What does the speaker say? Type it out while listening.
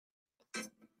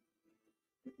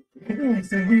Give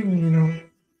us a win, you know.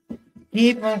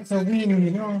 Give us a win,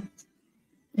 you know.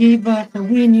 Give us a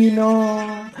win, you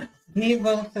know. Give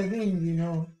us a win, you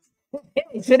know.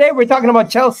 Today we're talking about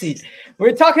Chelsea.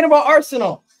 We're talking about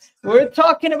Arsenal. We're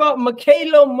talking about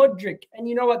Mykhaylo Mudryk. And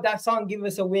you know what? That song, Give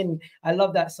Us a Win. I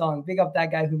love that song. Big up that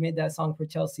guy who made that song for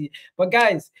Chelsea. But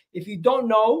guys, if you don't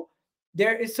know,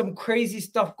 there is some crazy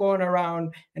stuff going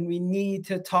around and we need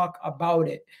to talk about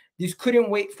it. This couldn't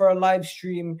wait for a live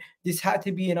stream. This had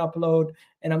to be an upload.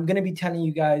 And I'm going to be telling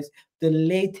you guys the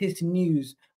latest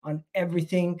news on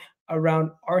everything around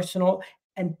Arsenal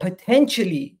and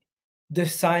potentially the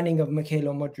signing of Mykhaylo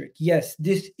Mudryk. Yes,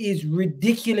 this is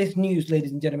ridiculous news,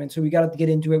 ladies and gentlemen. So we got to get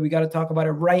into it. We got to talk about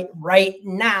it right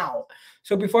now.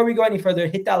 So before we go any further,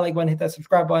 hit that like button, hit that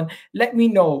subscribe button. Let me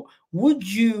know, would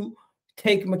you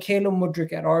take Mykhaylo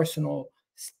Mudryk at Arsenal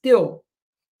still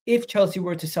if Chelsea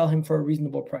were to sell him for a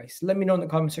reasonable price? Let me know in the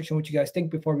comment section what you guys think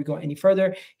before we go any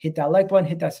further. Hit that like button,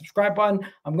 hit that subscribe button.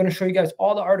 I'm going to show you guys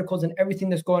all the articles and everything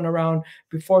that's going around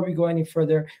before we go any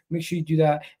further. Make sure you do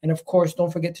that. And of course,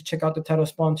 don't forget to check out the title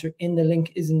sponsor. The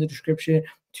link is in the description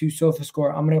to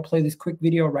SofaScore. I'm going to play this quick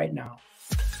video right now.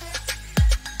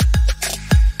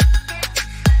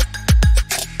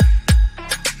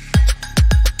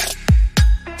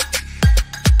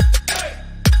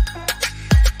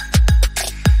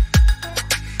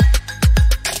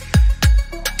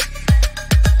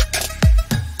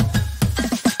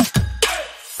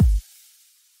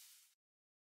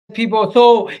 People,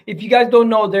 so if you guys don't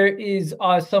know, there is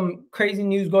some crazy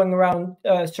news going around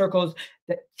circles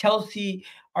that Chelsea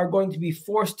are going to be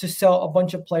forced to sell a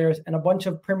bunch of players, and a bunch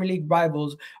of Premier League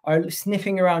rivals are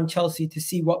sniffing around Chelsea to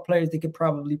see what players they could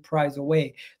probably prize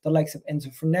away. The likes of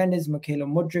Enzo Fernandez, Mykhaylo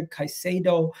Mudryk,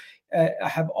 Caicedo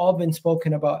have all been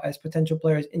spoken about as potential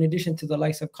players, in addition to the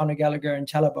likes of Conor Gallagher and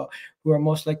Chalobah, who are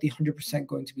most likely 100%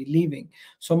 going to be leaving.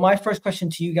 So my first question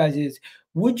to you guys is,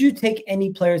 would you take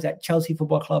any players at Chelsea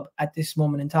Football Club at this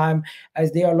moment in time,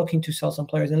 as they are looking to sell some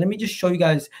players? And let me just show you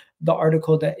guys the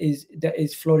article that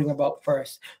is floating about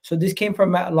first. So this came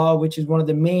from Matt Law, which is one of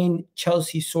the main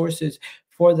Chelsea sources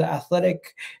for The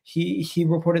Athletic. He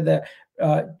reported that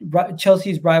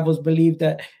Chelsea's rivals believe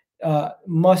that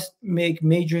must make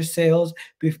major sales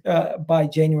by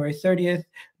January 30th,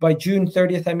 by June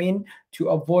 30th, I mean, to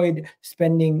avoid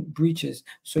spending breaches.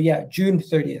 So yeah, June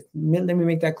 30th. Let me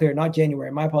make that clear, not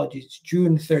January. My apologies,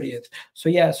 June 30th. So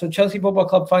yeah, so Chelsea Football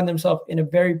Club find themselves in a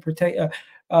very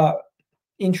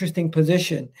interesting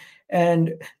position.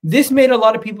 And this made a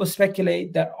lot of people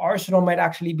speculate that Arsenal might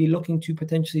actually be looking to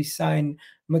potentially sign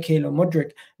Mykhaylo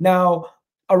Mudryk. Now,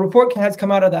 a report has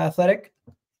come out of The Athletic.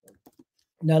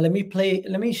 Now, let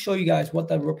me show you guys what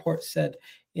the report said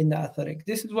in The Athletic.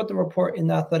 This is what the report in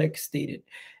The Athletic stated.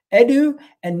 Edu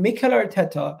and Mikel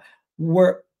Arteta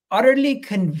were utterly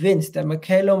convinced that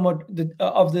Mykhaylo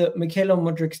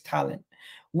Mudryk's talent.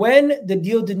 When the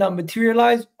deal did not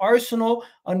materialize, Arsenal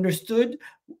understood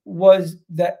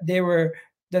that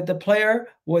the player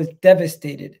was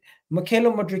devastated.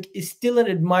 Mykhaylo Mudryk is still an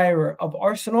admirer of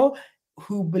Arsenal,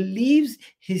 who believes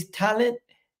his talent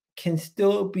can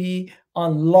still be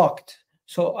unlocked.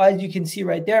 So as you can see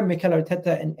right there, Mikel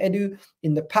Arteta and Edu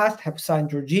in the past have signed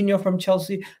Jorginho from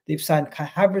Chelsea. They've signed Kai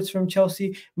Havertz from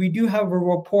Chelsea. We do have a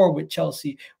rapport with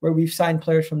Chelsea where we've signed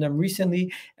players from them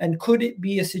recently. And could it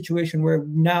be a situation where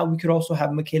now we could also have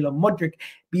Mykhaylo Mudryk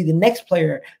be the next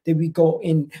player that we go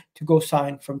in to go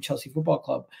sign from Chelsea Football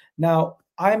Club? Now,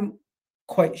 I'm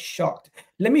quite shocked.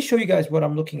 Let me show you guys what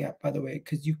I'm looking at, by the way,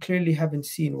 because you clearly haven't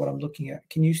seen what I'm looking at.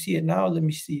 Can you see it now? Let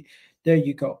me see. There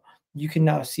you go. You can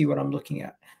now see what I'm looking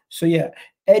at. So yeah,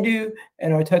 Edu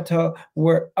and Arteta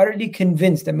were utterly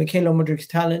convinced that Mykhaylo Mudryk's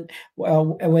talent,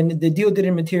 and when the deal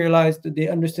didn't materialize, they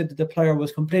understood that the player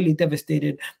was completely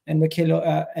devastated, and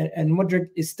Mykhaylo and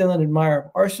Mudryk is still an admirer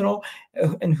of Arsenal,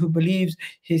 and who believes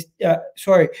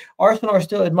Arsenal are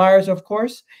still admirers, of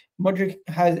course. Mudryk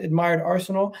has admired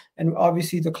Arsenal, and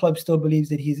obviously the club still believes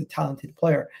that he's a talented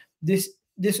player.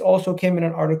 This also came in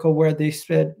an article where they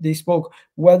spoke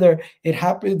whether it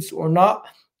happens or not.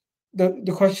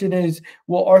 The question is,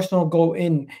 will Arsenal go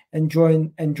in and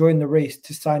join the race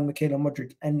to sign Mykhaylo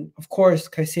Mudryk? And of course,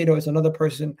 Caicedo is another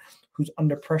person who's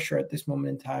under pressure at this moment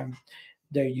in time.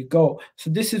 There you go. So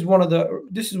this is one of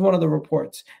the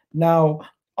reports. Now,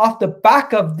 off the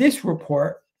back of this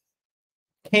report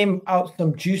came out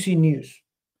some juicy news.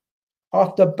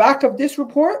 Off the back of this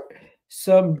report,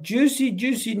 some juicy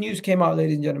news came out,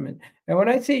 ladies and gentlemen. And when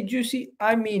I say juicy,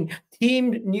 I mean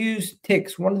Team News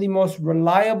Ticks, one of the most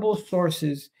reliable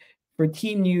sources for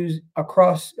team news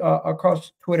across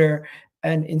Twitter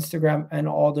and Instagram and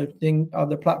all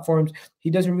the platforms. He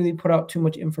doesn't really put out too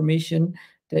much information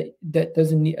that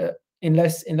doesn't need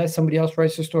unless somebody else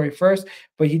writes the story first.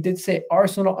 But he did say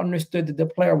Arsenal understood that the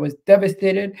player was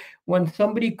devastated when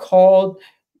somebody called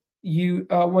you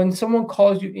when someone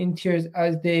calls you in tears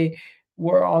as they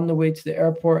were on the way to the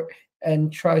airport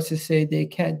and tries to say they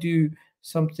can't do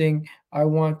something. I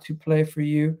want to play for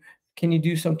you. Can you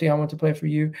do something? I want to play for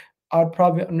you. I'd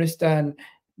probably understand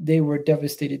they were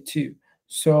devastated too.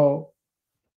 So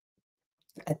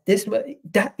at this,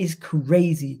 that is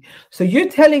crazy. So you're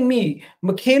telling me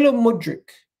Mykhaylo Mudryk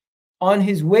on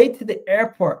his way to the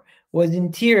airport was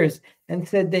in tears and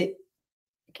said they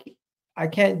I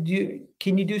can't do,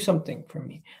 can you do something for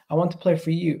me? I want to play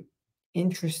for you.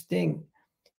 Interesting.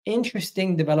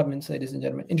 Interesting developments, ladies and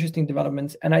gentlemen. Interesting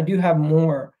developments. And I do have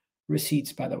more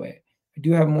receipts, by the way. I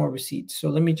do have more receipts. So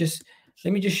let me just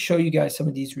show you guys some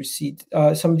of these receipts,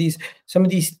 some of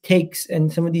these takes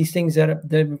and some of these things that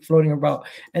are floating about.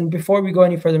 And before we go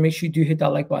any further, make sure you do hit that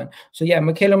like button. So yeah,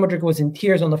 Mykhaylo Mudryk was in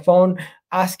tears on the phone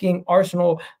asking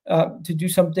Arsenal to do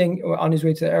something on his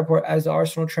way to the airport as the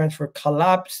Arsenal transfer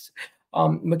collapsed.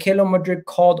 Mykhaylo Mudryk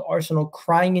called Arsenal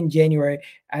crying in January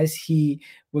as he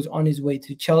was on his way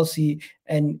to Chelsea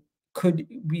and could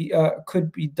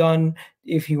be done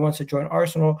if he wants to join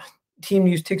Arsenal. Team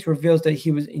News Tix reveals that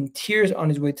he was in tears on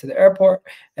his way to the airport,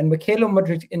 and Mykhaylo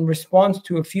Mudryk, in response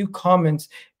to a few comments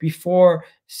before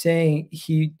saying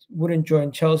he wouldn't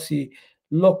join Chelsea,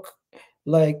 looked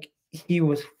like he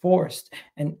was forced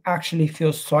and actually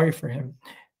feels sorry for him.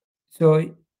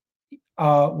 So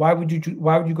why would you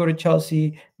go to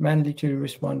Chelsea? Man literally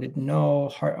responded, no,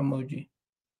 heart emoji.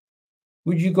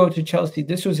 Would you go to Chelsea?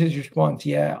 This was his response.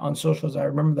 Yeah, on socials, I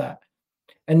remember that.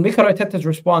 And Mikel Arteta's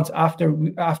response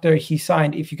after he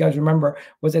signed, if you guys remember,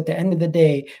 was at the end of the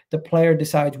day, the player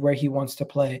decides where he wants to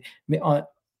play on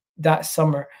that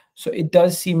summer. So it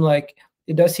does seem like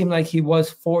he was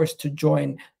forced to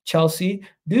join Chelsea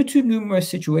due to numerous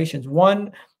situations.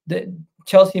 One, that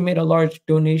Chelsea made a large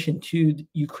donation to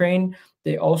Ukraine.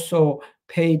 They also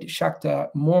paid Shakhtar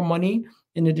more money.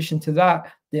 In addition to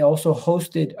that, they also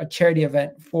hosted a charity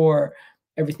event for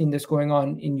everything that's going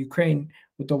on in Ukraine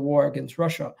with the war against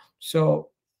Russia. So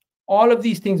all of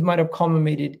these things might have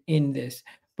culminated in this.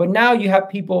 But now you have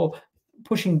people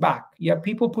pushing back. You have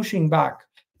people pushing back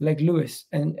like Lewis,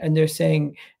 and they're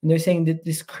saying that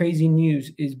this crazy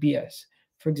news is BS.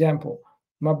 For example,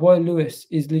 my boy Lewis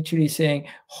is literally saying,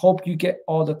 "Hope you get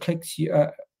all the clicks,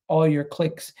 all your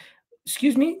clicks."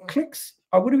 Excuse me, clicks?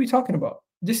 What are we talking about?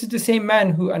 This is the same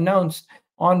man who announced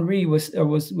Henry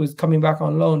was coming back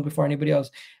on loan before anybody else.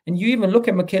 And you even look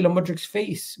at Mykhaylo Mudryk's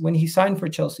face when he signed for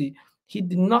Chelsea. He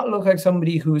did not look like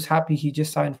somebody who was happy he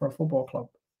just signed for a football club.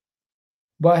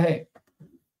 But hey,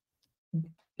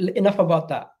 enough about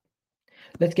that.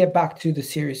 Let's get back to the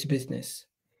serious business.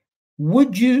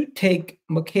 Would you take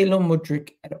Mykhaylo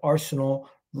Mudryk at Arsenal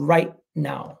right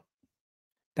now?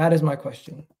 That is my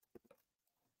question.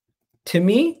 To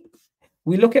me,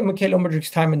 we look at Mykhaylo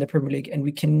Mudryk's time in the Premier League and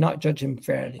we cannot judge him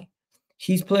fairly.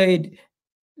 He's played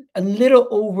a little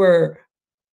over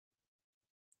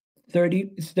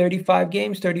 35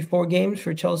 games, 34 games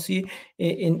for Chelsea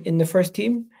in the first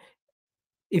team.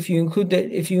 If you include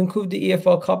the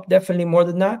EFL Cup, definitely more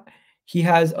than that. He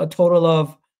has a total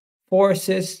of 4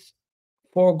 assists,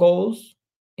 4 goals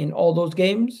in all those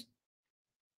games.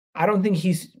 I don't think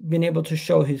he's been able to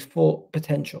show his full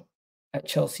potential at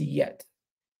Chelsea yet.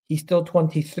 He's still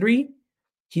 23.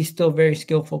 He's still a very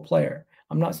skillful player.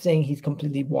 I'm not saying he's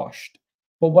completely washed.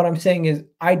 But what I'm saying is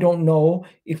I don't know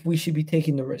if we should be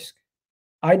taking the risk.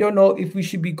 I don't know if we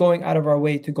should be going out of our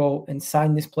way to go and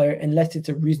sign this player unless it's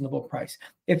a reasonable price.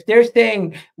 If they're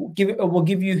saying we'll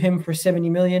give you him for 70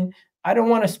 million, I don't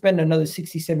want to spend another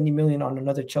 60, 70 million on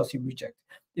another Chelsea reject.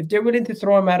 If they're willing to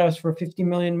throw him at us for 50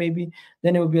 million maybe,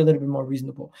 then it would be a little bit more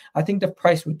reasonable. I think the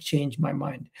price would change my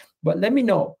mind. But let me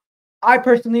know. I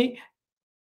personally,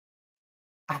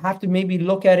 I have to maybe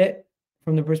look at it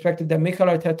from the perspective that Mikel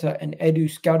Arteta and Edu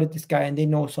scouted this guy and they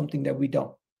know something that we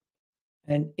don't.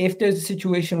 And if there's a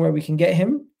situation where we can get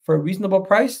him for a reasonable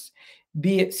price,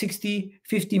 be it 60,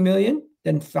 50 million,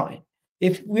 then fine.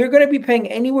 If we're going to be paying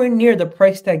anywhere near the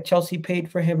price tag Chelsea paid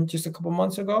for him just a couple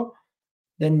months ago,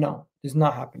 then no, it's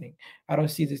not happening. I don't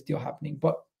see this deal happening,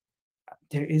 but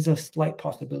there is a slight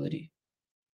possibility.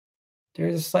 There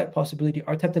is a slight possibility.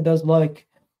 Arteta does like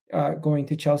going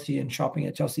to Chelsea and shopping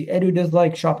at Chelsea. Edu does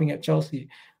like shopping at Chelsea.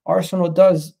 Arsenal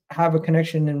does have a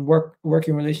connection and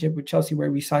working relationship with Chelsea where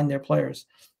we sign their players.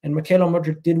 And Mykhaylo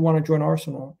Mudryk did want to join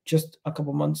Arsenal just a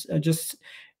couple months,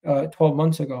 12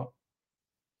 months ago.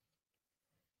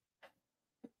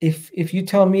 If you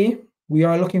tell me we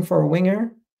are looking for a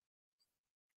winger,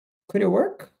 could it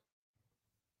work?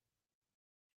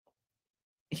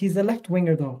 He's a left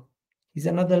winger, though. He's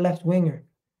another left winger.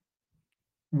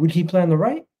 Would he play on the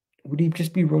right? Would he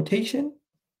just be rotation?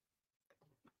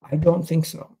 I don't think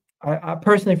so. I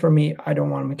personally, for me, I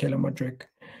don't want Mykhaylo Mudryk.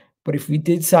 But if we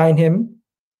did sign him,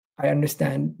 I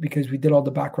understand because we did all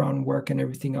the background work and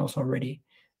everything else already.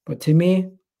 But to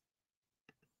me,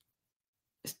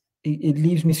 it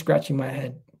leaves me scratching my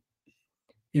head.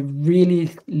 It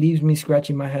really leaves me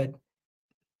scratching my head.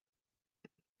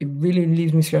 It really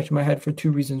leaves me scratching my head for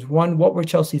two reasons. One, what were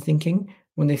Chelsea thinking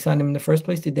when they signed him in the first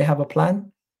place? Did they have a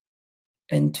plan?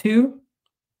 And two,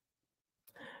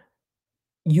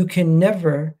 you can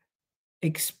never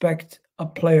expect a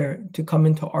player to come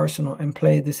into Arsenal and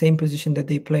play the same position that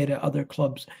they played at other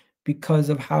clubs because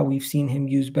of how we've seen him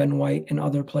use Ben White and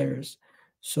other players.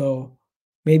 So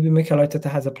maybe Mikel Arteta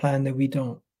has a plan that we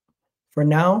don't. For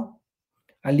now,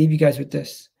 I leave you guys with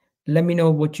this. Let me know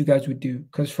what you guys would do.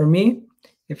 Because for me,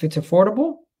 if it's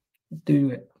affordable,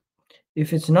 do it.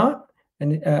 If it's not,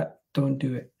 and don't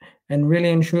do it. And really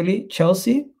and truly,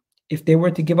 Chelsea, if they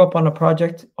were to give up on a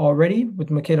project already with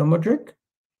Mykhaylo Mudryk,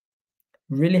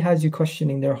 really has you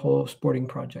questioning their whole sporting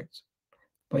project.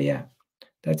 But yeah,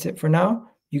 that's it for now.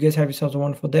 You guys have yourselves a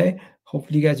wonderful day.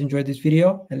 Hopefully you guys enjoyed this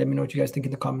video, and let me know what you guys think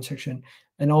in the comment section.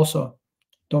 And also,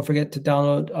 don't forget to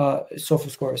download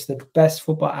SofaScore. It's the best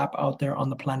football app out there on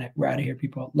the planet. We're out of here,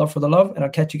 people. Love for the love, and I'll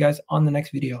catch you guys on the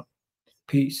next video.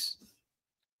 Peace.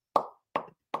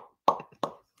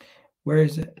 Where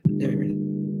is it? There it is.